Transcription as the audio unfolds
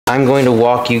I'm going to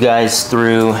walk you guys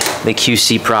through the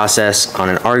QC process on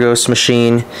an Argos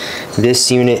machine.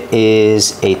 This unit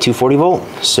is a 240 volt,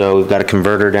 so we've got a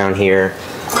converter down here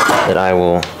that I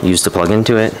will use to plug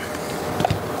into it.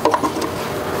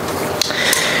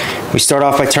 We start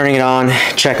off by turning it on,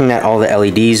 checking that all the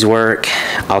LEDs work.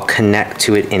 I'll connect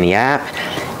to it in the app,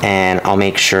 and I'll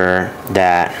make sure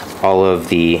that all of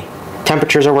the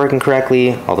temperatures are working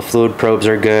correctly, all the fluid probes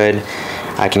are good.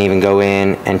 I can even go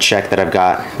in and check that I've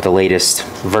got the latest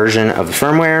version of the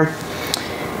firmware.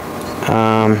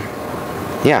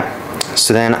 Yeah,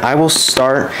 so then I will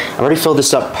start. I've already filled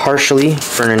this up partially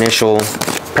for an initial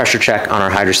pressure check on our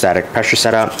hydrostatic pressure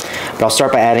setup, but I'll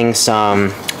start by adding some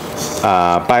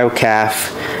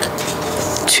BioCaf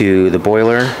to the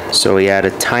boiler. So we add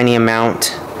a tiny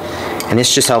amount, and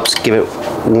this just helps give it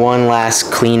one last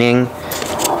cleaning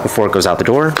before it goes out the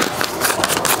door.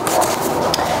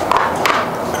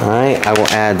 Alright, I will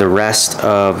add the rest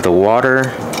of the water.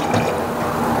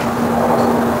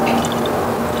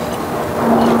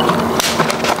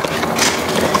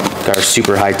 Got our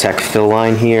super high-tech fill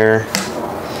line here.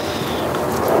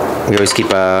 We always keep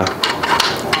a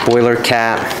boiler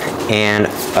cap and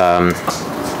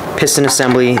piston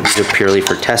assembly. These are purely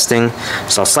for testing.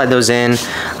 So I'll slide those in.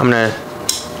 I'm gonna,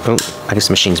 oh, I guess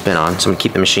the machine's been on. So I'm gonna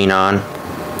keep the machine on,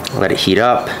 let it heat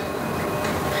up.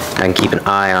 I can keep an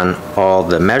eye on all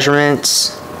the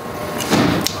measurements.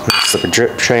 Slip a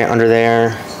drip tray under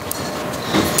there.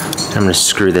 I'm gonna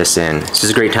screw this in. This is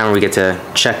a great time where we get to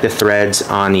check the threads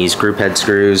on these group head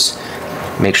screws.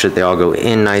 Make sure that they all go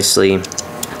in nicely.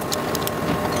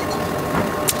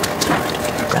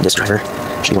 Grab this driver.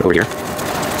 Should go over here.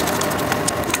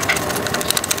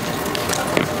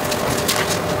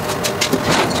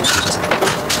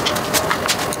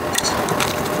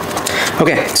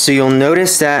 Okay, so you'll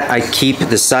notice that I keep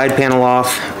the side panel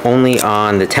off only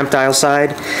on the temp dial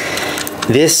side.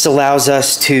 This allows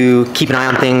us to keep an eye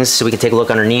on things so we can take a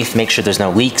look underneath, make sure there's no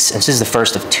leaks. And this is the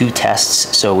first of 2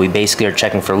 tests, so we basically are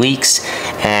checking for leaks,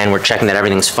 and we're checking that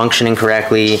everything's functioning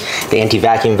correctly. The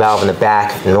anti-vacuum valve in the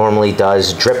back normally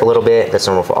does drip a little bit. That's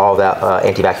normal for all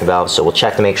anti-vacuum valves, so we'll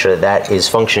check to make sure that that is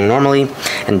functioning normally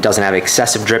and doesn't have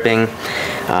excessive dripping.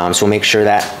 So we'll make sure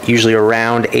that usually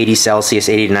around 80 Celsius,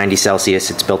 80 to 90 Celsius,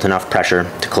 it's built enough pressure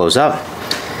to close up.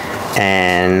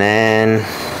 And then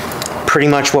pretty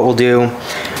much what we'll do,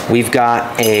 we've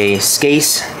got a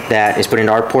scase that is put into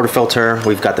our portafilter.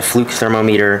 We've got the Fluke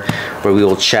thermometer where we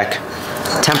will check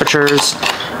temperatures.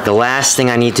 The last thing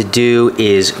I need to do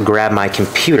is grab my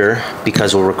computer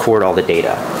because we'll record all the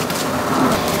data.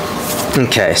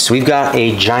 Okay, so we've got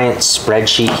a giant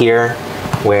spreadsheet here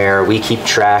where we keep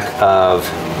track of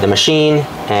the machine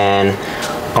and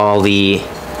all the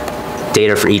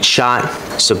data for each shot.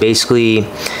 So basically,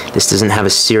 this doesn't have a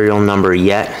serial number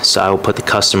yet, so I will put the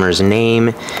customer's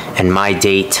name and my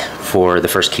date for the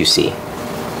first QC.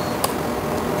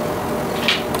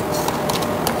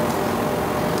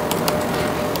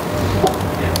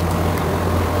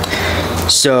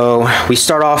 So we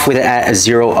start off with it at a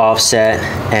 0 offset,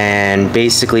 and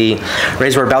basically, right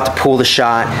as we're about to pull the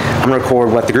shot, I'm gonna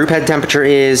record what the group head temperature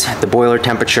is, the boiler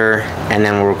temperature, and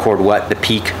then we'll record what the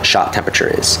peak shot temperature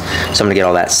is. So I'm gonna get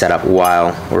all that set up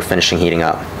while we're finishing heating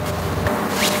up.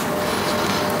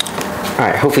 All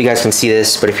right, hopefully you guys can see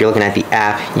this, but if you're looking at the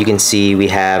app, you can see we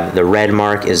have the red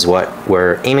mark is what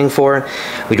we're aiming for.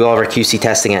 We do all of our QC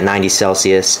testing at 90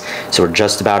 Celsius, so we're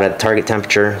just about at target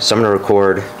temperature. So I'm gonna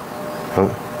record, oh,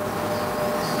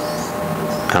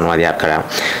 I don't know why the app cut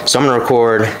out. So I'm gonna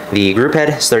record the group head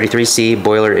is 33C,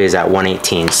 boiler is at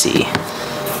 118C.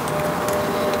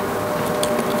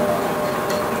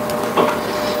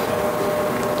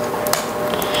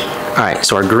 All right,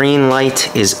 so our green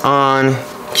light is on,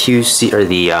 QC, or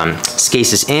the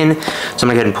scase is in. So I'm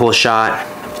gonna go ahead and pull a shot,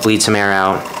 bleed some air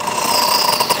out.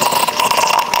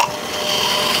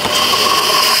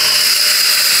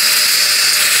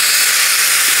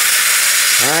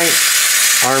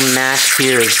 Our max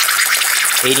here is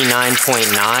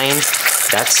 89.9.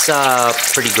 That's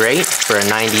pretty great for a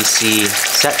 90C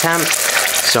set temp.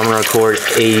 So I'm gonna record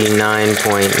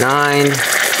 89.9.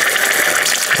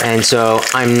 And so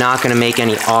I'm not gonna make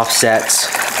any offsets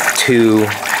to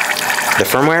the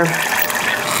firmware.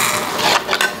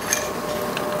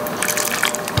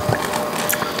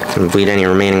 I'm gonna bleed any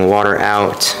remaining water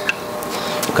out.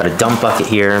 Got a dump bucket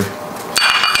here.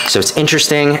 So it's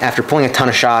interesting, after pulling a ton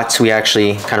of shots, we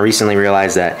actually kind of recently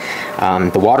realized that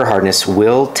the water hardness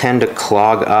will tend to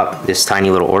clog up this tiny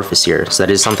little orifice here. So that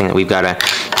is something that we've got to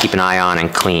keep an eye on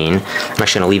and clean. I'm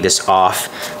actually going to leave this off.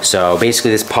 So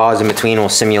basically this pause in between will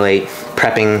simulate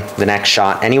prepping the next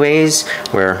shot anyways,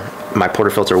 where my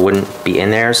portafilter wouldn't be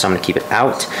in there, so I'm gonna keep it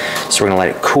out. So we're gonna let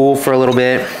it cool for a little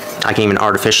bit. I can even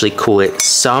artificially cool it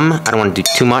some. I don't wanna do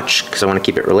too much because I wanna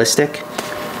keep it realistic.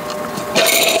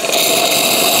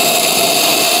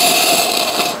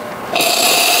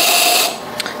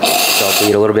 So I'll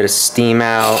bleed a little bit of steam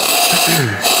out.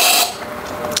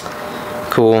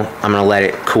 Cool. I'm gonna let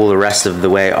it cool the rest of the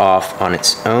way off on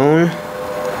its own.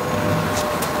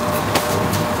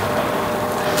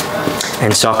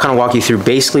 And so I'll kind of walk you through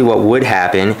basically what would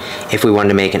happen if we wanted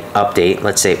to make an update.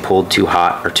 Let's say it pulled too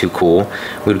hot or too cool.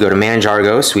 We'd go to Manage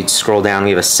Argos, we'd scroll down, we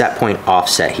have a set point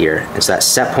offset here. And so that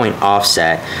set point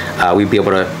offset, we'd be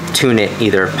able to tune it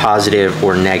either positive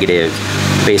or negative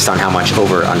based on how much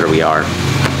over or under we are.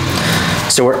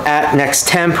 So we're at next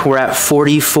temp, we're at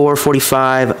 44,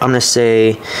 45, I'm gonna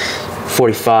say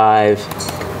 45.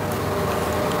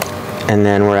 And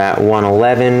then we're at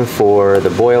 111 for the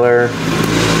boiler.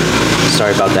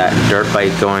 Sorry about that dirt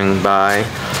bike going by.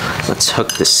 Let's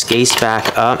hook the scase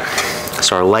back up.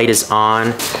 So our light is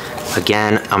on.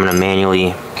 Again, I'm gonna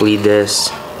manually bleed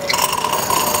this.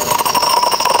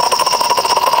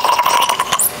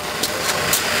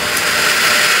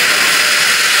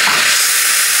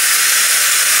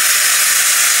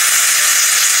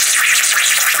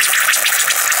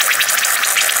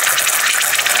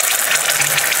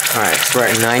 All right, so we're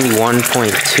at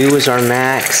 91.2 is our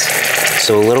max.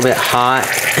 So a little bit hot.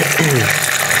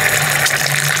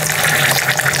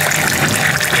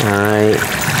 All right.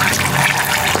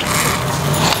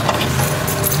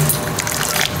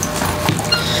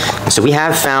 So we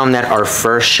have found that our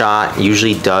first shot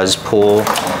usually does pull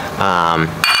a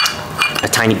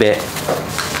tiny bit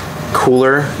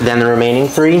cooler than the remaining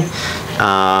three.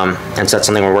 And so that's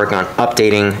something we're working on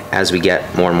updating as we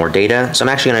get more and more data. So I'm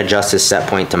actually gonna adjust this set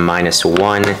point to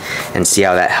 -1 and see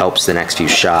how that helps the next few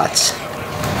shots.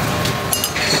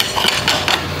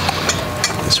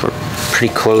 So we're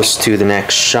pretty close to the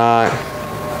next shot.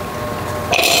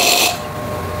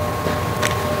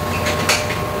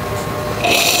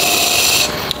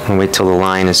 I'll wait till the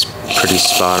line is pretty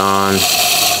spot on.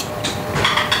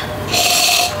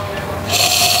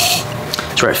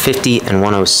 So we're at 50 and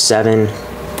 107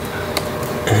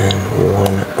 and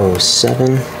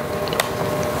 107.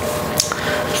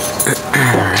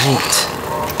 All right.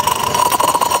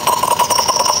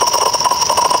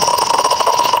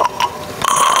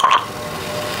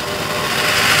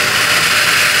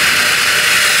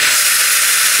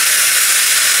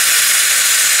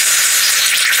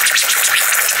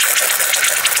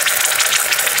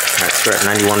 We're at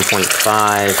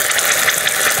 91.5.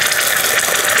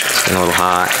 It's getting a little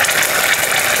hot.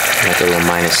 Might go a little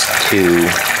 -2.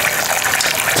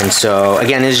 And so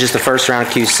again, this is just the first round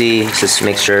of QC. Just to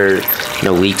make sure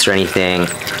no leaks or anything.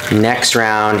 Next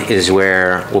round is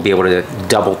where we'll be able to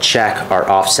double check our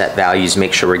offset values,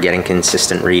 make sure we're getting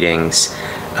consistent readings.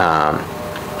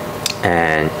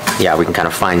 And yeah, we can kind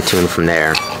of fine tune from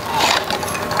there.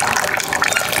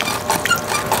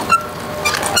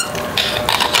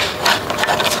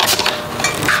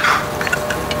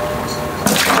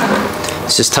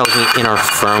 This just tells me in our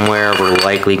firmware we're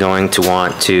likely going to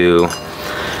want to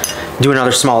do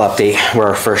another small update where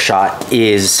our first shot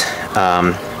is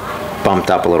bumped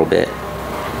up a little bit.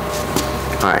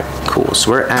 All right, cool.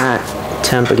 So we're at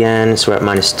temp again. So we're at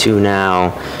 -2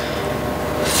 now,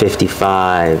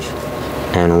 55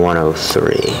 and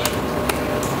 103.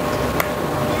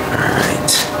 All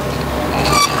right,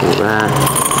 let's pull that.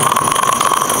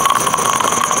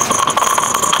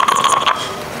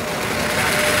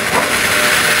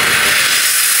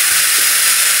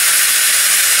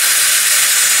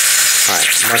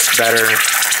 Much better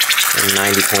than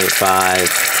 90.5.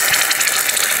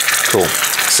 Cool.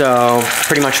 So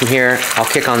pretty much from here, I'll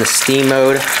kick on the steam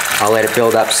mode. I'll let it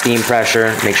build up steam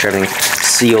pressure, make sure everything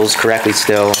seals correctly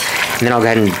still. And then I'll go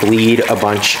ahead and bleed a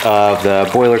bunch of the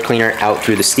boiler cleaner out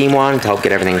through the steam wand to help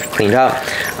get everything cleaned up.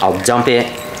 I'll dump it,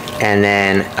 and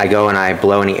then I go and I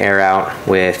blow any air out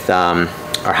with our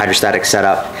hydrostatic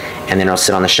setup, and then it'll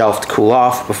sit on the shelf to cool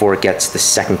off before it gets the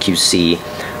second QC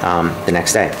the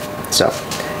next day. So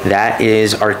that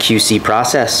is our QC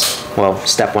process. Well,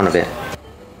 step 1 of it.